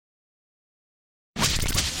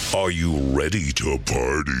Are you ready to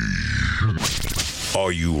party?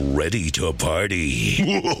 Are you ready to party?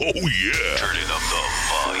 Oh yeah! Turning up the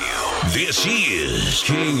volume. This is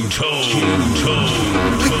King Tone.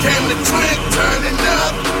 We came to drink, turning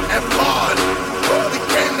up and party. We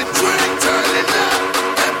came to drink, turning up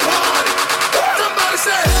and party. Somebody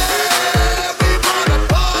say, hey, we wanna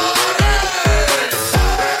party.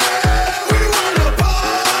 We wanna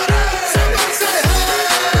party. Somebody say,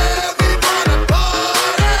 hey, we wanna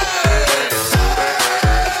party.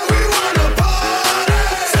 We wanna party.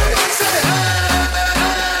 Somebody say,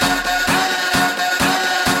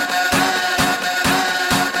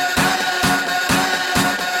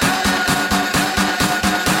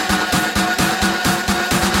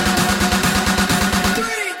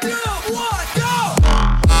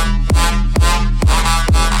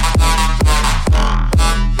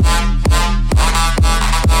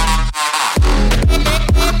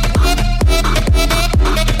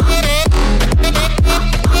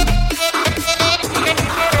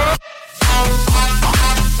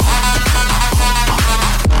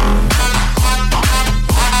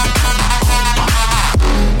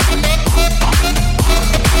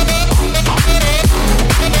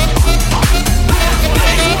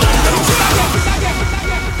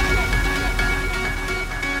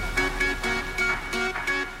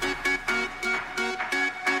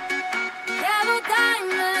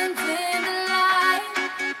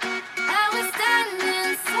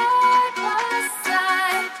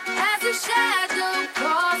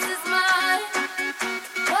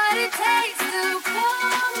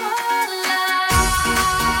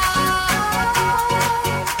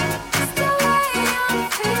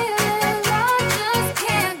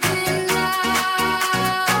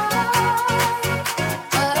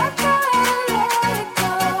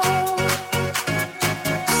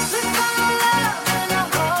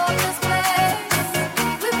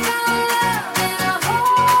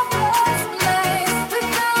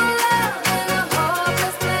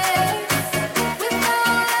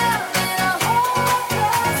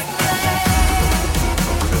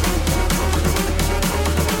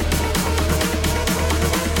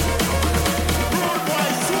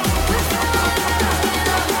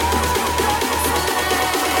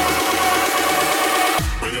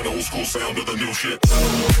 sound of the new shit.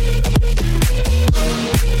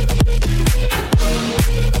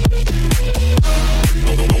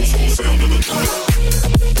 Old school sound of the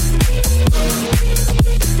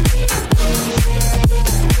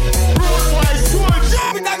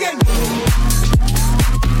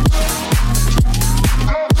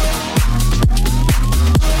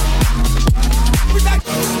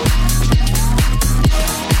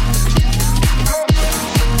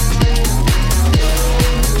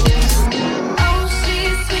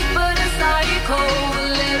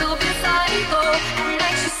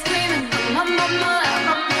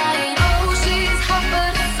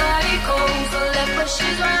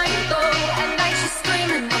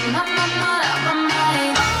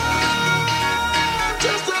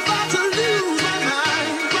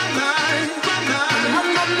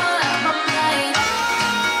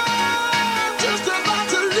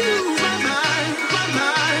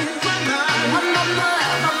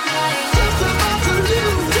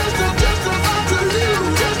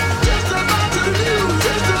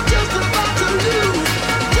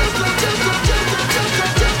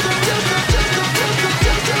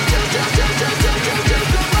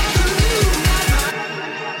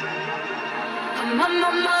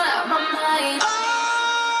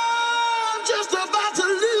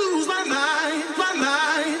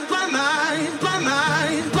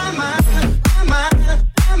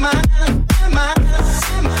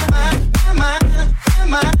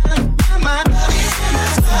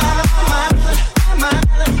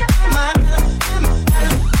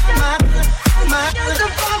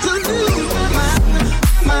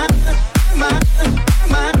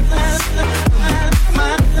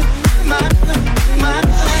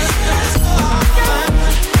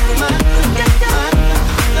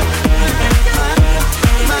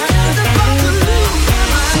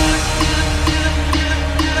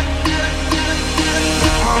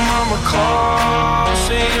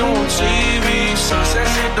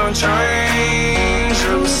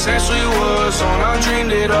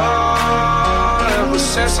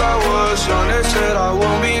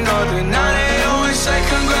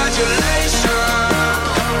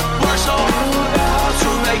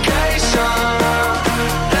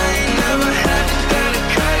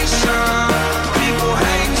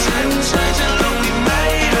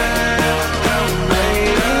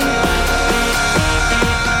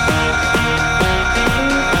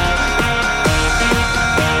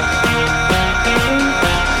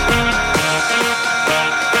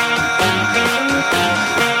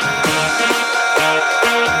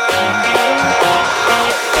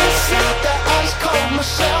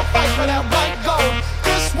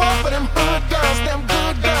them hood girls, them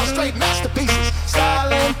good girls, straight masterpieces.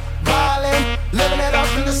 Styling, violin, living it up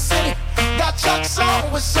in the city. Got Chuck's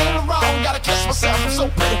on with Saint Laurent. Gotta kiss myself, I'm so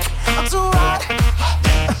pretty. I'm too hot.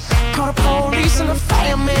 Call the police and the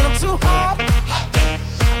fireman. I'm too hot.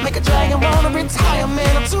 Make a dragon wanna retire,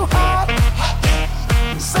 man. I'm too hot.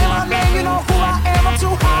 Say my name, you know who I am. I'm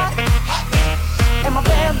too hot. And my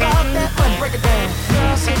band about that money, break it down.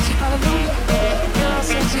 Girl, say hallelujah. Girl,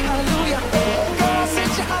 say hallelujah. Girl, say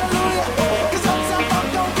hallelujah. 'Cause uptown funk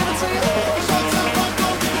don't give it to you. 'Cause uptown funk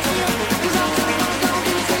don't give it to you. 'Cause uptown funk don't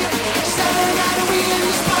give it to you. Saturday night and we in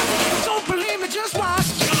the spot. Don't believe me, just watch.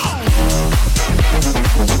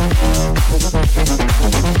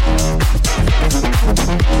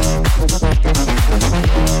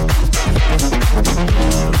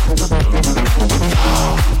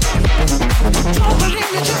 Don't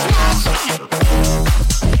believe me, just watch.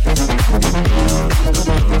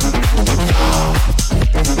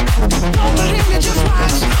 Don't believe me, just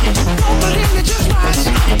watch. Don't believe me, just watch.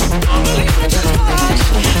 Don't believe me, just watch.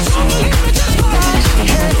 Don't believe me, just watch.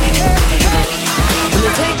 Hey, hey, hey. When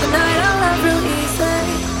you take the night out love real easy,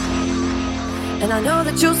 and I know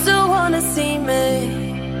that you still wanna see me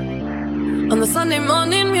on the Sunday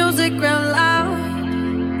morning music real loud.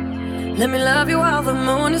 Let me love you while the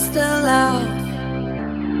moon is still out.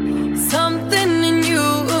 Something in you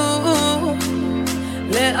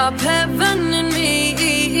lit up heaven in me.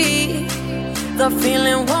 The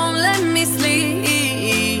feeling won't let me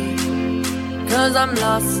sleep, 'cause I'm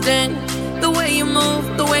lost in the way you move,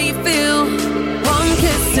 the way you feel. One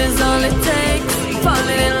kiss is all it takes,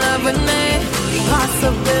 falling in love with me.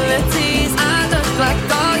 Possibilities, I look like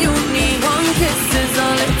all you need. One kiss is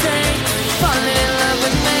all it takes, falling in love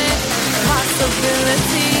with me.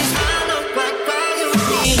 Possibilities, I look like all you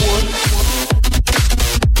need.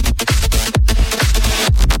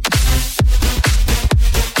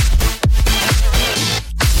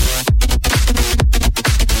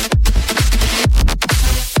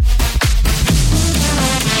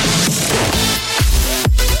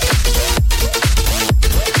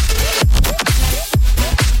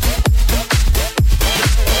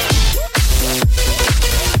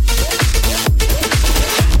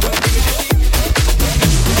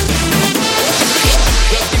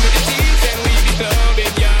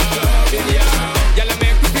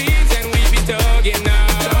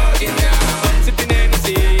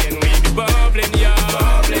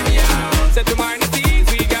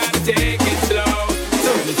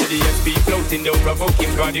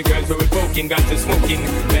 The girls who we poking, got to smoking.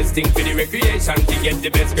 Best thing for the recreation, to get the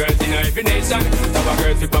best girls in every nation. Our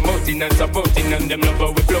girls we promoting and supporting, and them love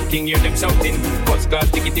how we floating, hear them shouting. First class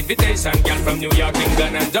ticket invitation, girl from New York,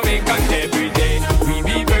 England and Jamaica. Every day we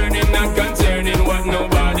be burning, not concerning what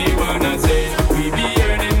nobody wanna say. We be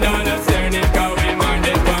earning dollars, earning, cause we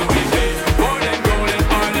minded when we pay. Gold and gold and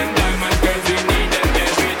all and diamonds, girls we need them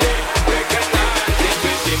every day. Recognize it,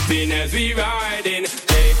 we simping as we riding.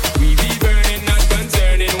 Hey, we be burning, not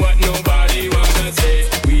concerning what nobody wanna say.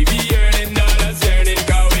 We be earning dollars, earning,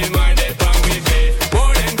 cause we minded when we pay.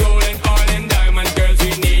 Gold and gold and all and diamonds, girls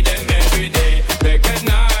we need them every day.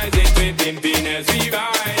 Recognize it, we pimping as we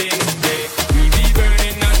riding. Hey, we be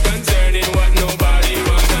burning, not concerning what nobody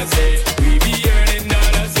wanna say. We be earning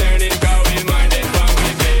dollars, earning, cause we minded when we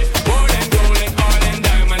pay. Gold and gold and all and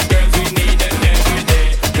diamonds, girls we need them every day.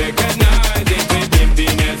 Recognize it, we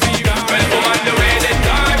pimping as we riding. Well, on the way the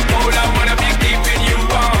time, all I wanna be keeping you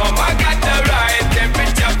warm. I got the right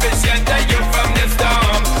temperature to shelter you from the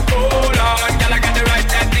storm. Hold on, girl, I got the right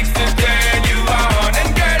tactics to turn you on.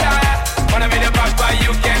 And girl, I wanna be the papa,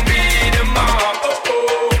 you can be the mom. Oh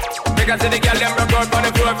oh, because the girl them broke out on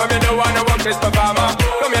the floor from you don't wanna work this performer.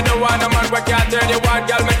 Come you don't wanna man where can't turn you on,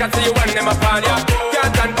 girl, make I see you when them upon ya.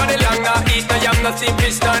 Can't stand for the long, nah, eat no yam, no steamed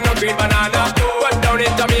fish, nah, no green banana. But down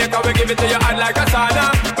in Jamaica, we give it to you hot like a sauna.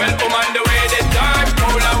 Well, on the way the time,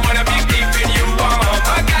 all I wanna be keeping you warm.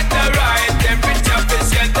 I got the right temperature to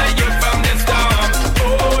shelter you from the storm.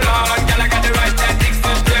 Hold on, girl, I got the right tactics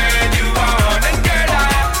to turn you on. And girl, I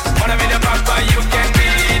wanna be the papa, you can be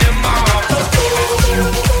the mom.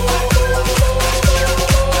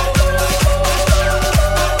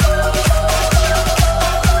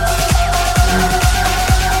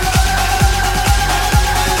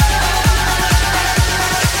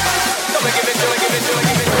 Give it to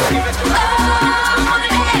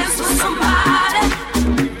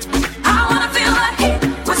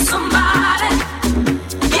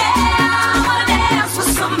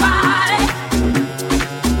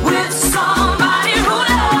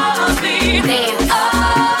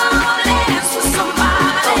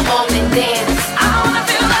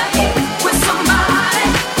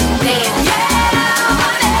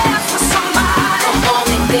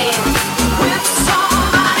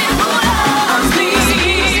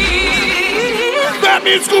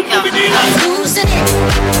need scoop, we need us. Losing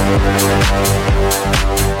it.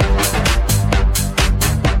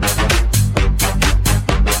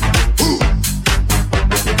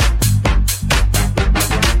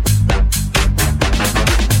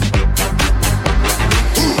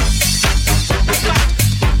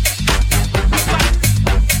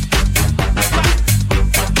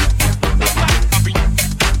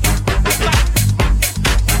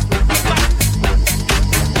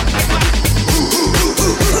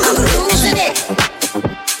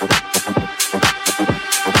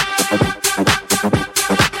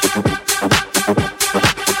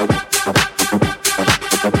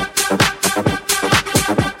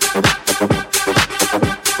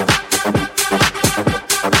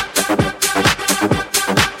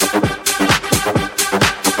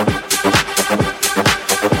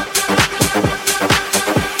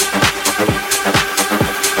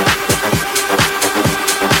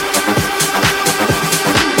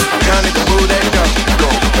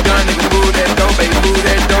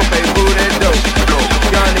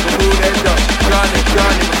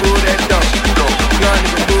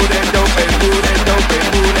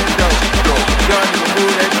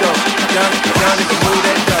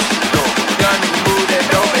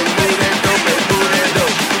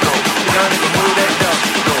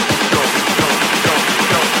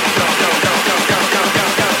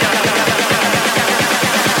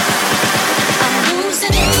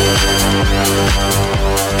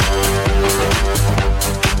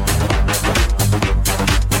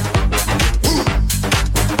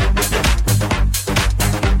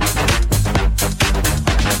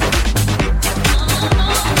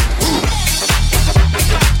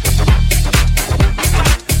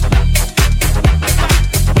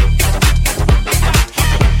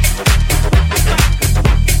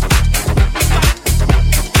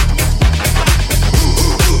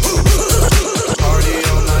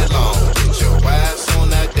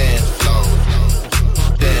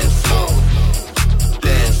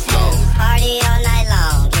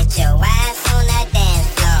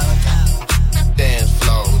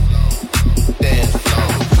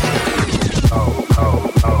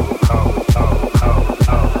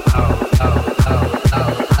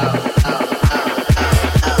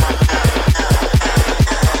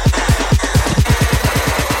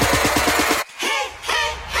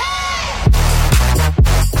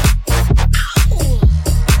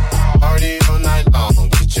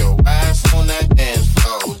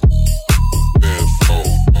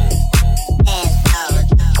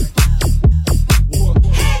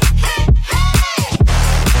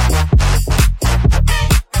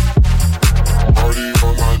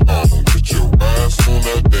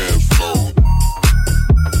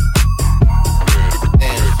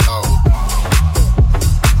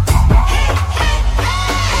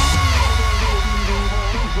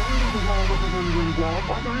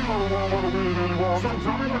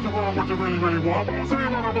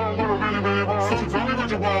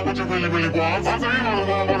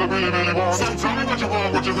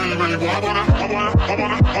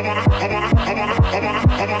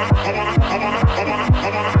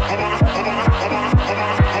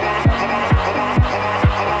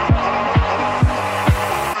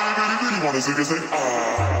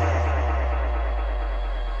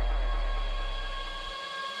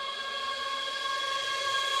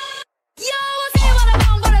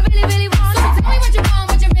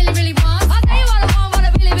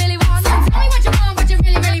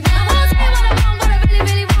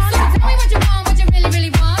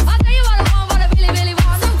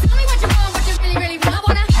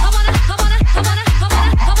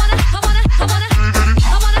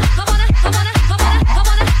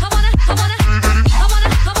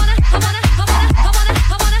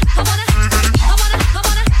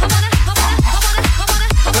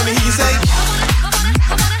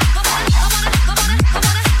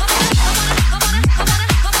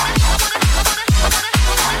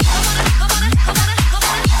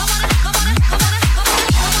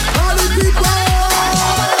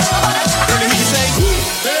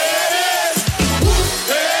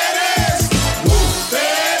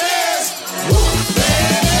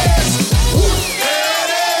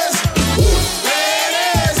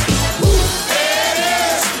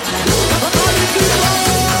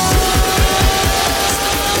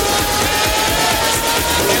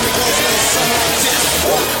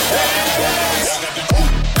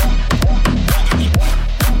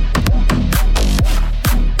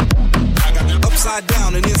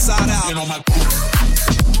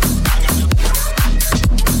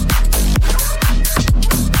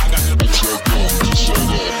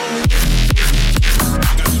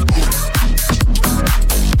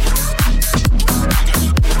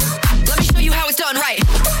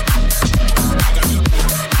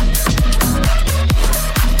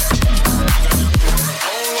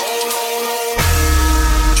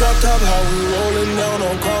 Top how we rolling down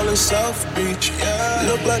on Collin South Beach. Yeah.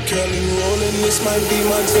 Look like Kelly rolling, this might be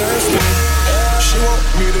my destiny. Yeah. She want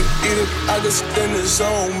me to eat it, I guess then it's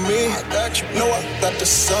on me. I got you, know I got the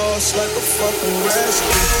sauce like a fucking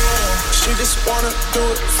recipe. She just wanna do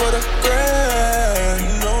it for the grand.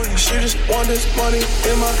 You know, she just want this money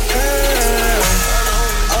in my hand.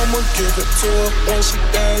 I'ma give it to her when she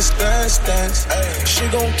dance, dance, dance. Ay, she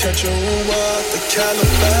gon' catch a Uber out the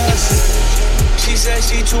Calabasas. She said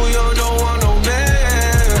she too young, don't want no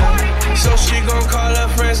man. So she gon' call her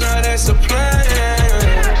friends, now that's the plan.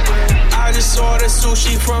 I just ordered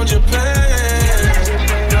sushi from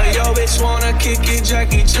Japan. Now yo bitch wanna kick it,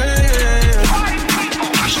 Jackie Chan.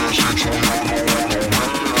 She said she too young, don't want no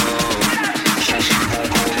man. So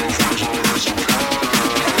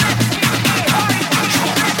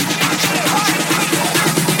she gon' call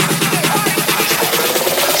her friends, now that's the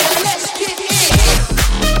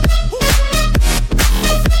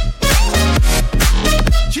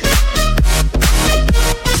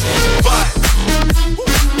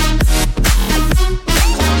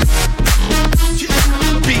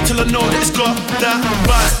plan. Know that it's got that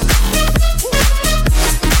vibe.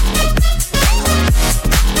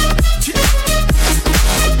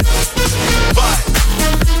 Vibe.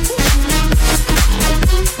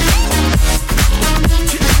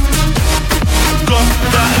 Got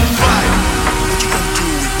that vibe. What you gonna do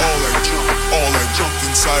with all that junk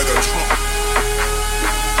inside that trunk?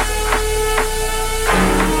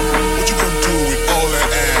 What you gonna do with all that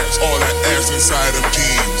ass inside of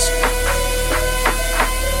jeans?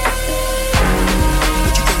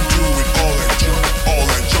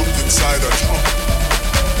 Inside a trunk.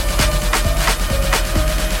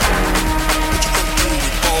 What you gonna do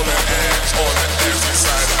with all that ass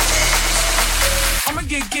inside a jeans? I'ma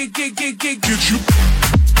get you.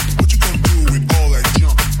 What you gonna do with all that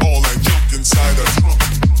junk inside a trunk?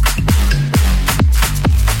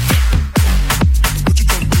 What you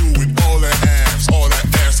gonna do with all that ass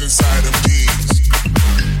inside of jeans?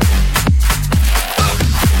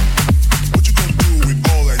 What you gonna do with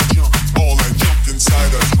all that junk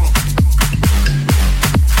inside a trunk?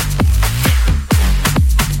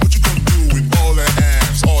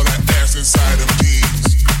 Inside of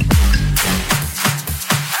jeans,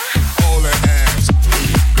 all that ass,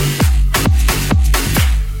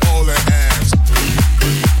 all that ass,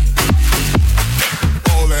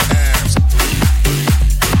 all that ass,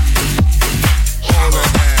 all that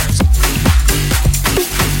ass.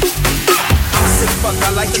 I'm a sick fuck,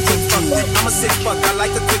 I like the quick fuck. I'm a sick fuck, I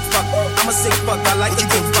like the quick fuck. I'm a sick fuck, I like the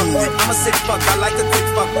quick fuck.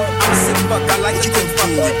 I'm a sick fuck, I like the quick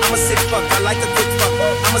fuck. I'm a sick fuck, I like the quick fuck. I'm a sick fuck, I like the quick fuck.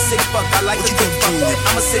 I'm a sick fuck, I like the quick fuck.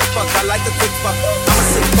 I'm a sick fuck, I like the quick fuck. I'm a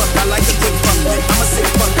sick fuck, I like the quick fuck. I'm a sick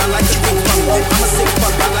fuck, I like the quick fuck. I'm a sick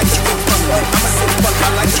fuck, I like the quick fuck. I'm a sick fuck, I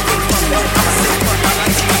like the quick fuck. I'm a sick fuck, I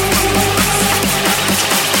like the quick fuck.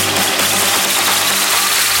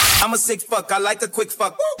 I'm a sick fuck, I like the quick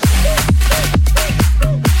fuck.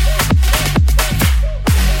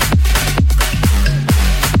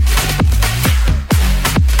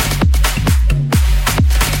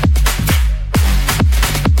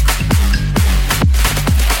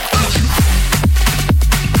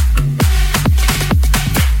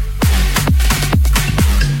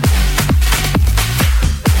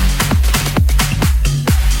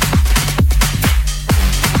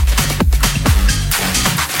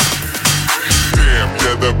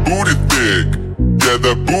 The booty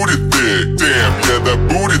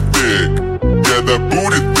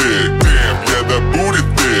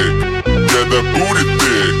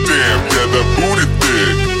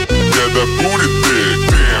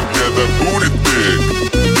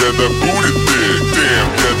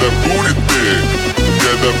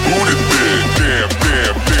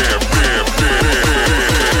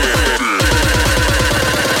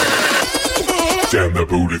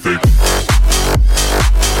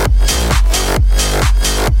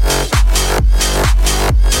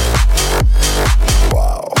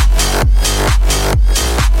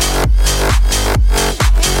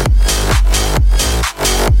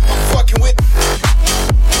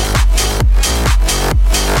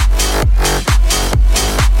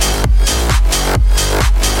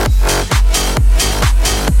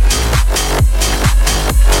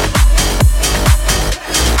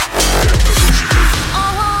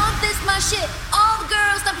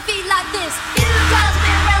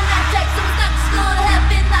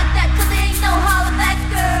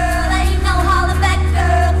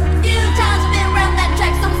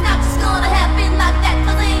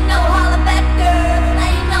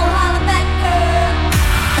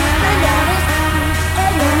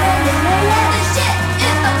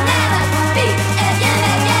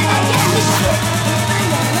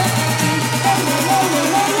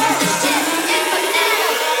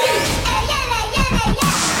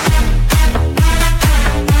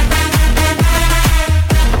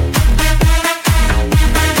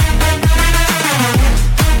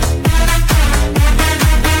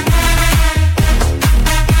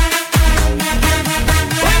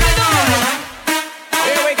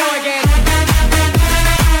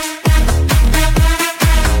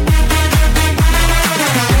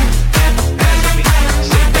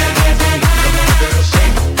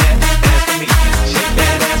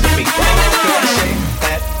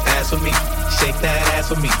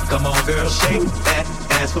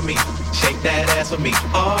shake that ass for me.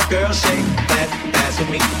 Oh, girl, shake that ass for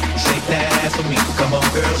me. Shake that ass for me. Come on,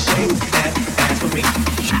 girl, shake that ass for me.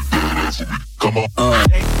 Shake that ass for me. Come on.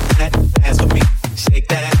 Shake that ass for me. Shake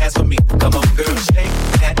that ass for me. Come on, girl, shake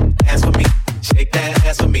that ass for me. Shake that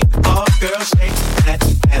ass for me. Oh, girl, shake that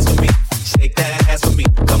ass for me. Shake that ass for me.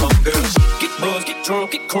 Come on, girl. Get buzzed, get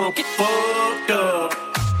drunk, get crunk, get fucked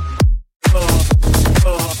up.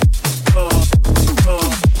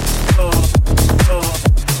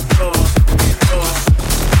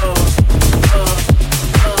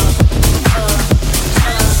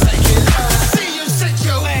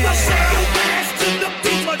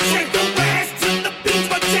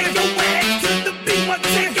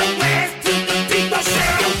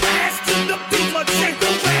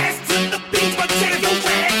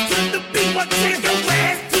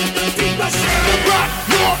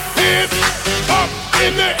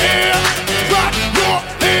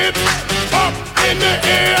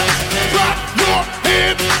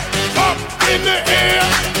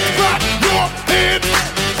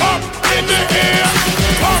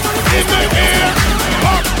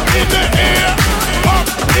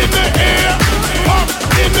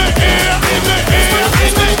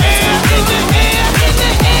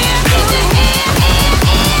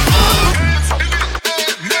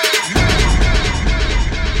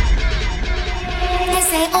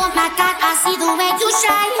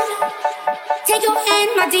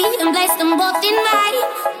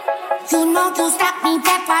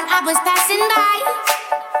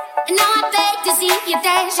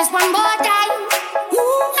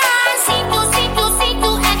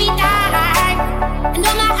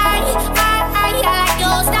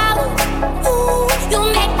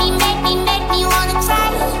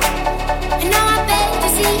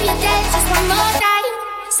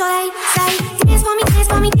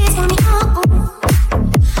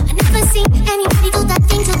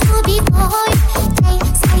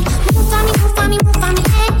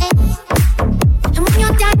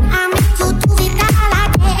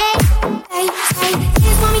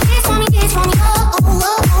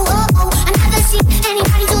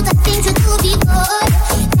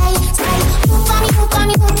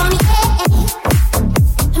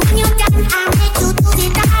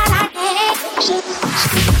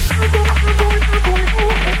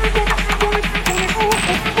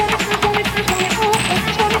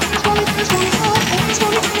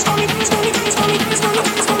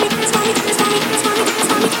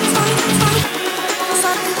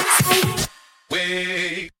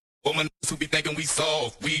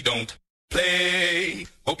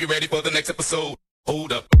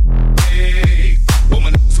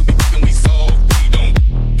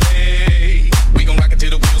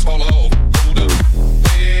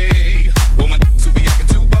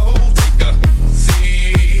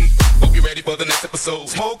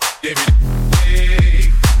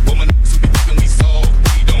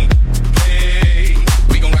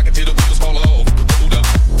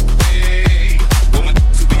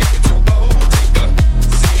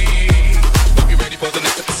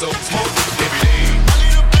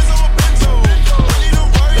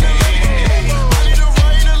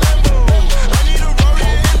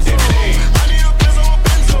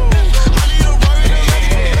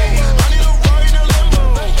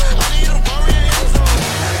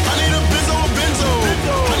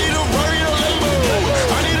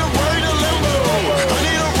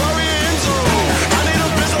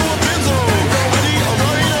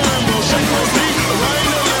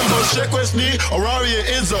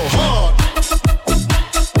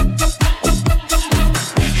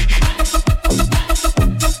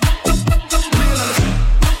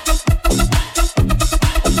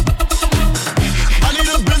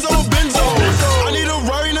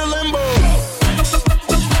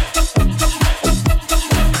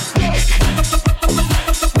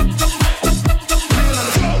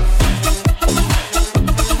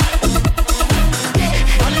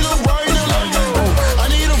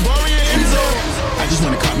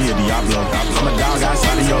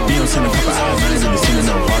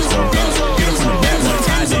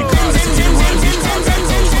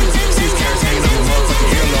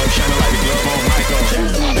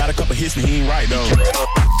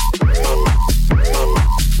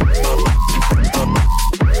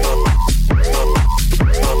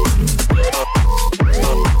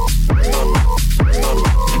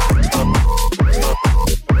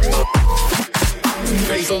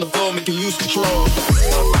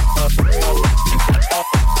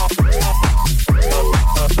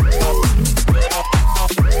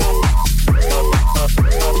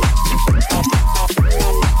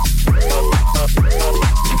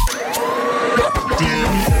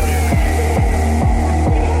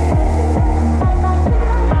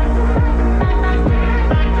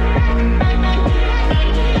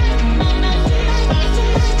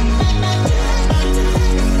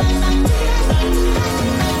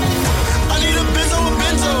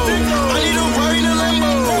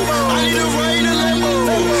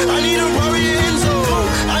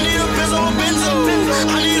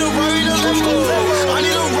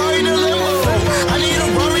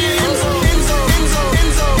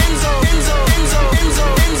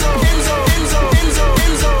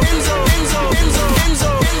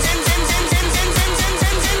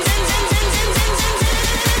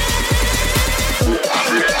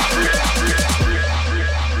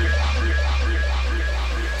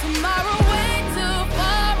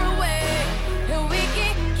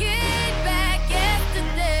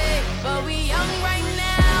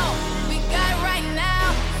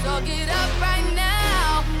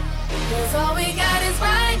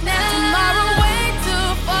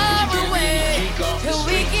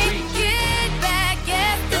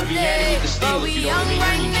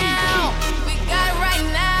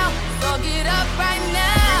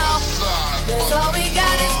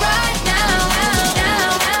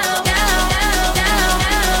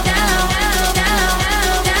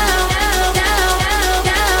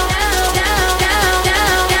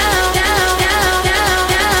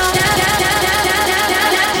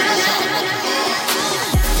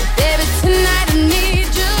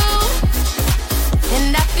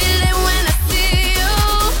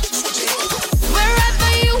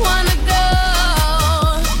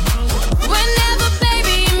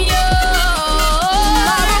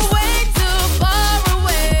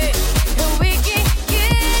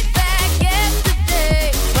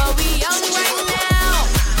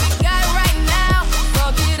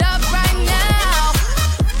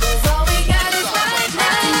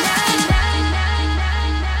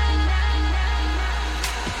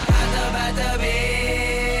 about the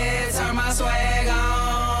beat, turn my swag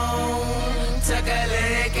on. Took a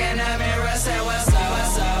lick in the mirror, said what's up,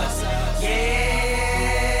 what's up?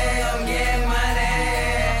 Yeah, I'm getting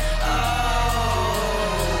money. Oh,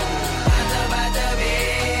 about the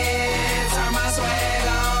beat, turn my swag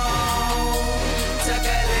on. Took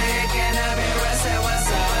a lick in the mirror, said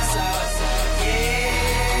what's up, what's up? Yeah,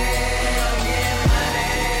 I'm getting money.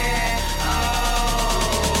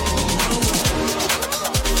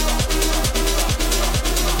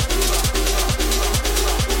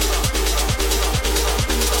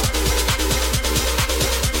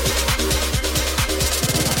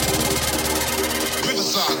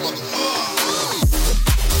 Criticize, motherfucker.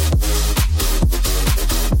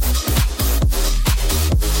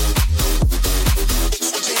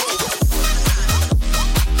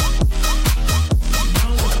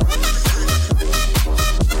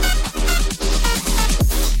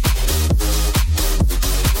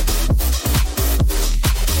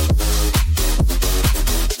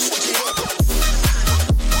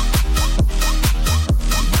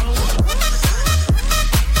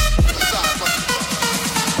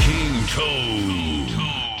 King Toad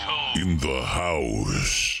in the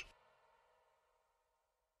house.